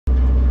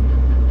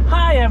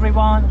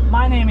everyone,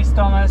 my name is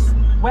Thomas.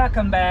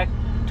 Welcome back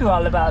to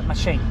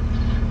Allaboutmachine.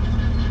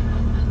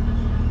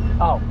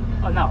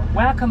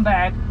 Welcome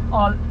back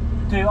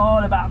to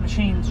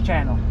Allaboutmachine's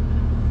channel,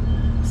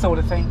 sort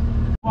of thing.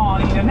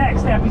 On in the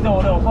next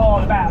episode of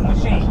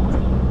Allaboutmachine.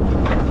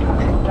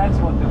 That's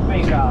what the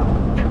big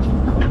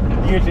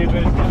YouTuber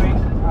is doing,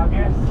 I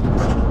guess.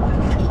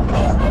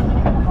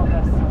 I'm not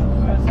that sort of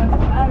person.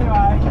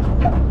 Anyway,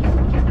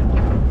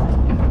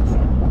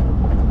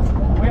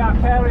 we are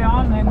carrying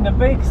on in the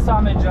big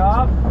summer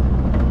job,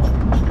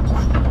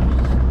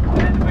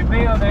 and we're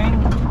building.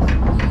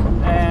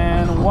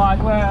 And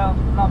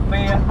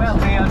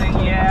building,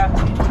 yeah.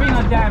 It's been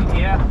a dam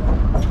here.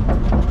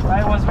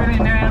 It was really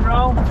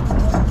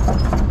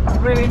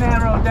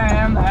narrow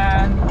dam,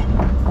 and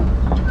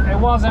it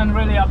wasn't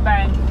really a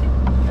bank,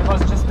 it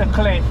was just a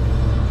cliff.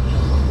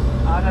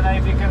 I don't know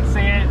if you can see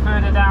it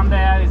further down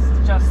there,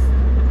 it's just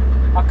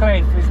a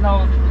cliff, it's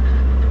no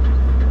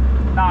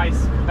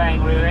nice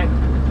bank really.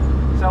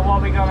 So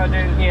what we're gonna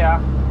do here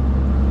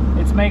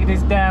is make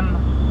this dam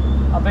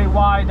a bit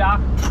wider,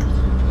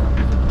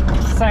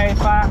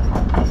 safer,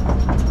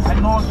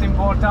 and most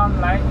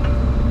importantly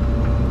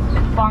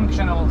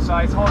functional, so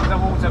it holds the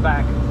water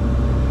back,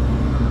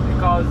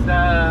 because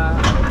the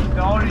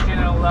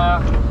original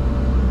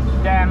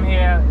dam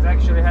here has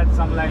actually had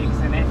some lakes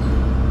in it.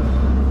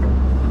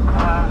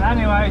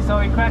 Anyway, so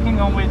we're cracking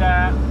on with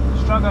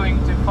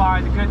struggling to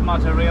find good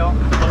material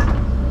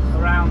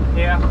around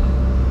here,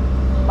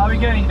 but we're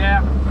getting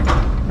there.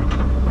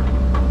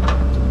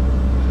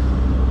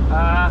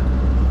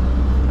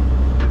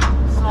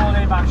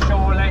 Slowly but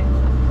surely.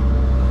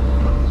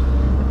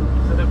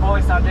 So the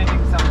boys are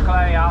digging some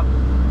clay up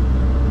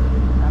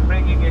and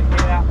bringing it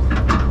here,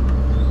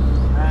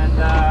 and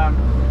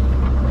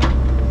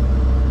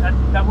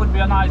that would be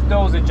a nice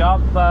dozer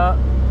job, but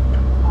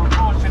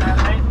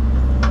unfortunately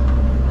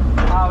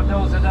our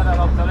dozer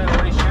developed a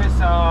little issue,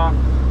 so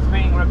it's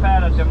being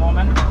repaired at the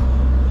moment,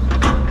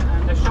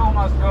 and the show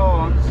must go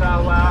on. So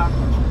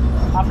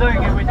I'm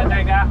doing it with the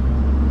digger.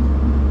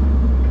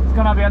 It's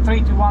gonna be a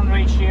 3-to-1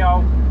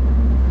 ratio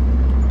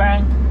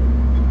bank,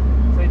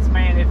 so it's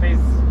mean if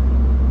it's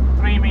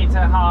 3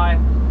 meter high,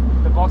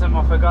 the bottom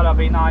of it gotta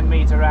be 9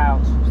 meter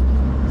out,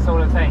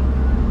 sort of thing.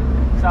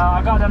 So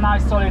I got a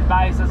nice solid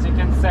base, as you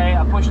can see.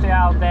 I pushed it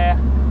out there,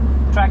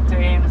 tracked it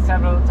in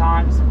several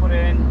times, put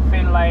it in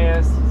thin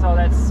layers, so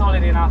that's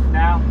solid enough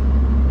now.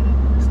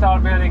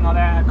 Start building on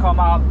it and come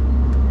up.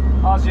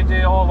 As you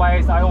do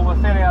always, I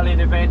overfill it a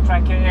little bit,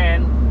 track it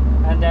in,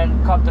 and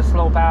then cut the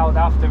slope out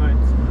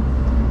afterwards.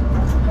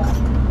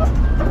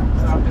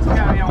 So I'm just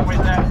carrying on with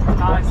that,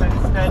 nice and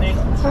steady.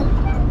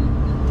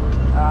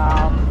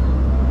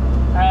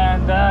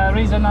 And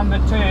reason number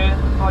 2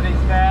 for this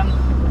dam,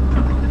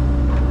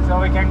 so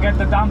we can get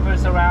the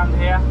dumpers around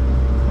here,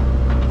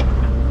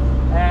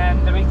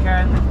 and we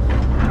can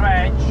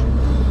dredge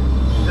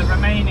the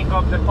remaining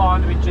of the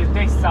pond, which is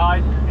this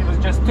side. It was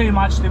just too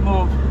much to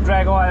move,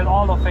 drag oil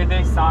all of it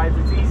this side.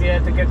 It's easier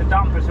to get the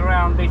dumpers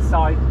around this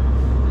side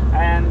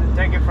and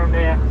take it from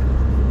there.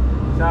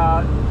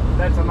 So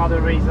that's another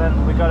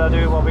reason we gotta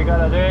do what we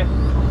gotta do.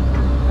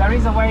 There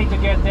is a way to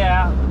get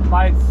there,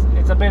 but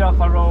it's a bit of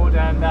a road,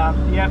 and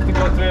you have to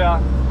go through a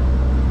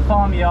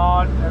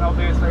farmyard, and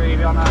obviously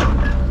we wanna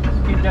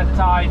keep that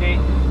tidy.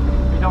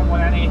 We don't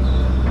want any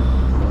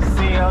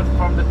seals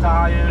from the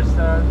tires,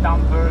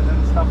 dumpers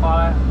and stuff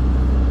like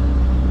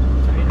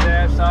that in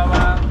there. So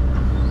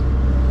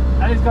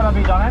that is gonna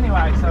be done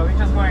anyway, so we're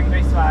just going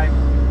this way.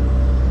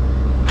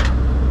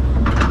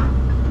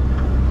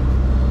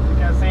 You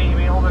can see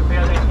we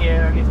overfilled it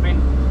here, and it's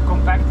been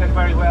compacted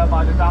very well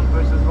by the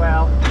dumpers as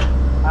well.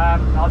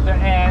 At the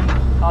end,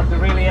 at the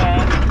really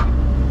end,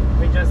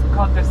 we just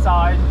cut the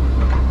side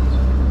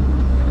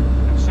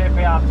and shape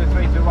it up to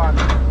 3-to-1.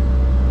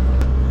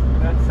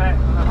 That's it,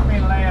 on a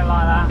thin layer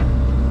like that.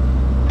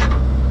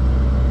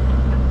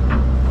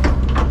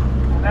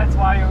 And that's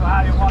how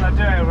you want to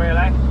do it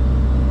really.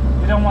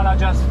 You don't want to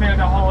just fill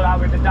the hole out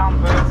with the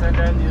dumpers and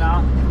then, you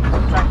know,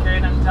 track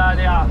in and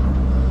tidy up.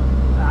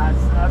 That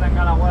isn't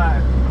gonna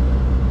work.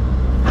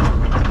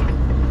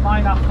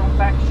 Find enough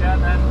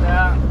compaction,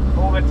 and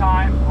over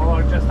time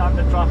or just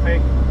under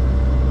traffic,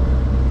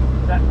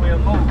 that will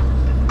move.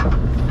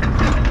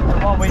 So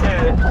what we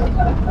do,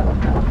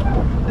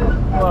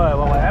 well,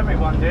 what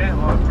everyone do,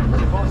 or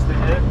supposed to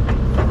do,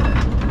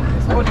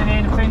 is put it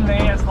in thin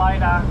layers like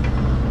that.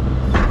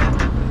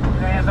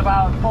 There's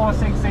about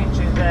 4-6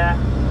 inches there,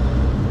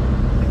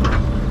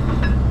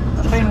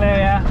 a thin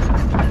layer,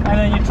 and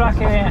then you track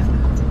it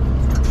in.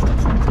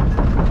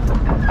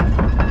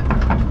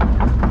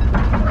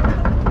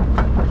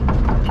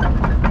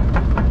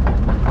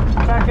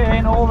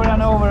 In over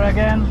and over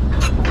again,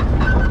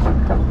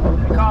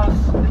 because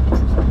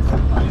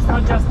it's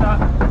not just the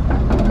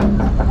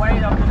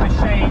weight of the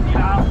machine, you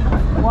know.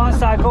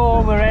 Once I go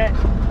over it,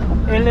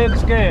 it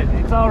looks good,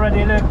 it's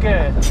already looked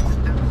good,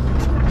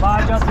 but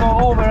I just go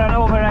over and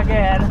over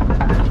again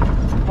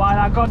while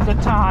I got the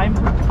time,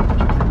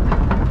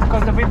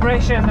 because the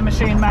vibration the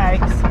machine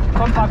makes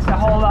compacts the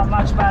whole lot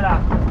much better.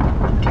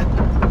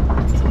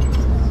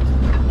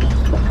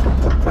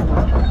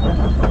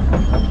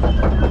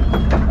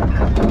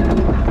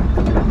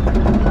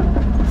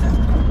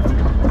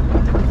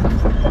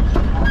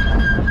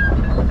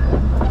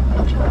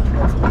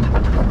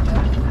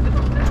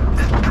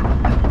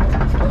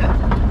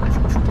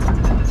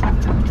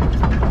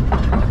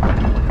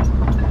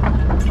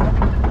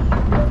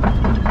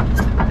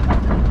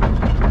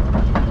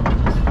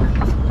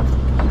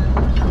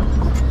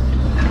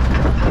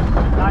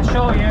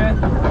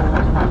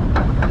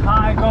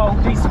 I go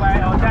this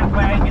way or that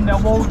way in the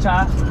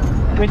water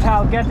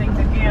without getting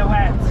the gear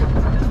wet.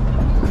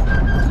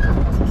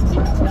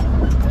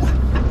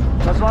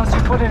 Because once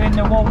you put it in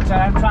the water,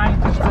 I'm trying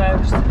to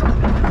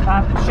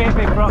shape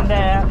it from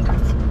there.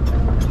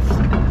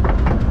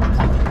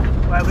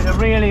 Well, with a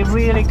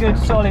really good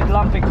solid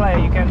lumpy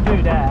clay you can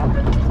do that.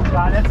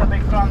 But that's a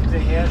bit clumsy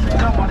here, so you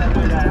don't want to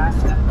do that.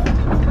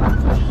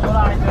 What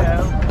I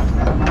do,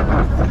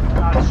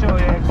 I'll show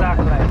you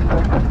exactly.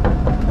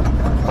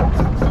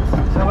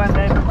 So when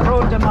they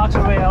put the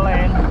material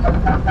in,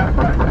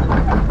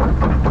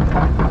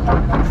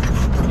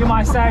 you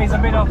might say it's a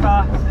bit of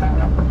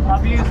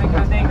abusing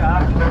the digger,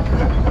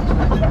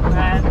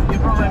 and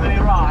you're probably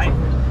right,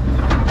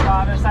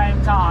 but at the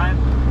same time,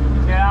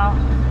 you know,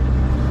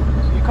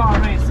 you can't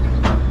risk,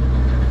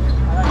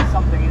 there's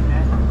something in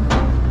there,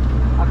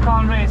 I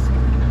can't risk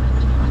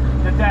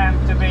the dam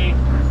to be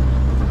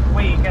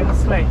weak and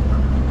slick.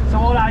 So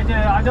what I do,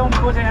 I don't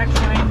put it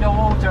actually in the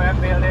water and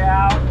build it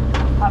out,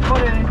 I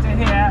put it into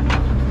here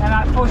and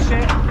I push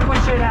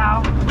it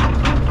out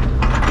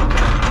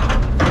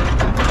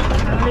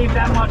and leave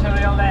that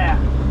material there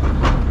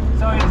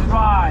so it's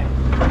dry.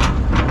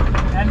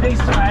 And this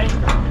way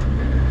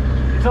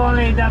it's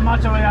only that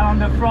material on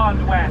the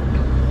front wet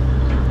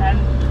and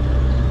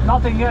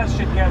nothing else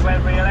should get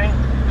wet really.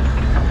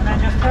 And then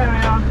just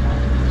carry on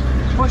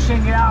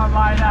pushing it out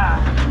like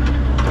that.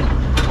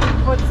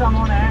 Put some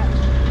on it.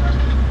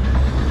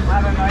 I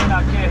haven't got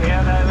enough gear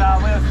here,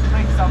 we'll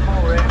bring some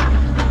more in.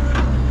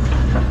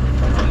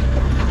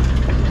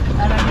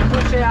 And then you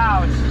push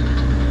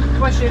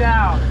it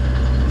out.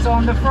 So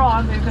on the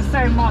front it's the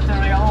same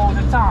material all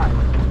the time.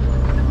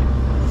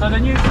 So the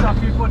new stuff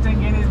you're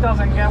putting in, it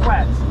doesn't get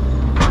wet.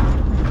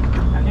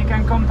 And you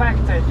can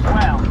compact it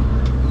well.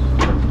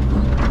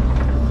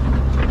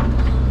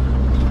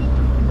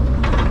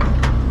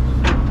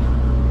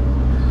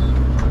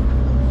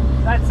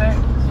 That's it.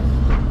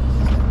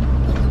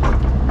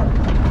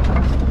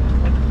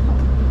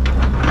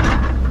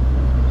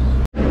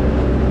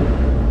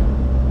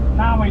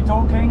 Now we're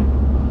talking.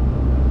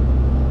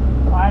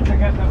 I had to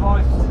get the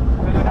voice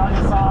to the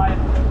other side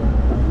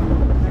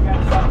to get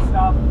some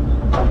stuff,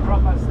 some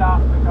proper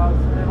stuff, because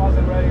it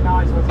wasn't really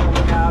nice what's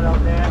coming out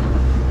of there.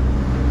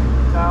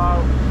 So,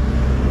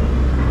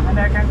 and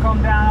they can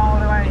come down all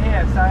the way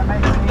here, so it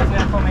makes it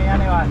easier for me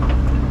anyway.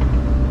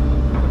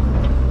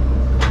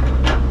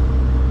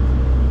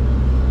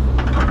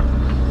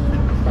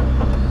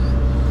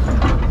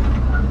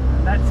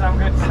 That's some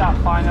good stuff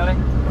finally.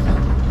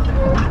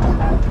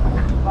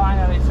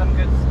 Finally some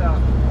good stuff.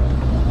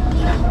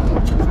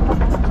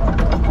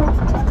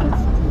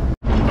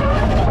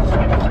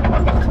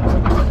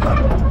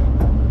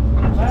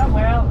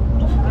 Well,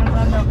 that's the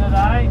end of the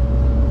day.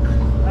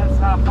 That's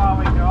how far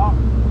we got.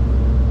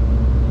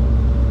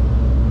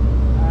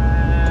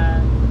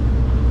 And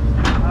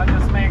I'll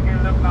just make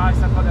it look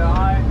nicer for the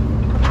eye,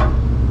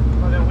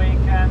 for the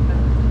weekend.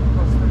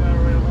 Customer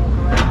will walk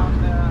around.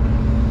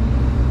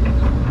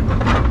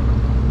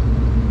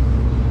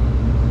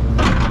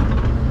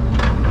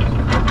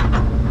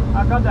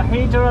 I've got the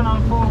heater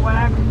on full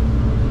whack,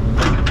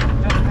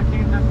 just to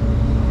keep the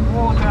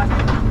water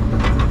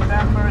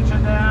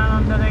temperature down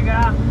on the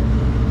digger.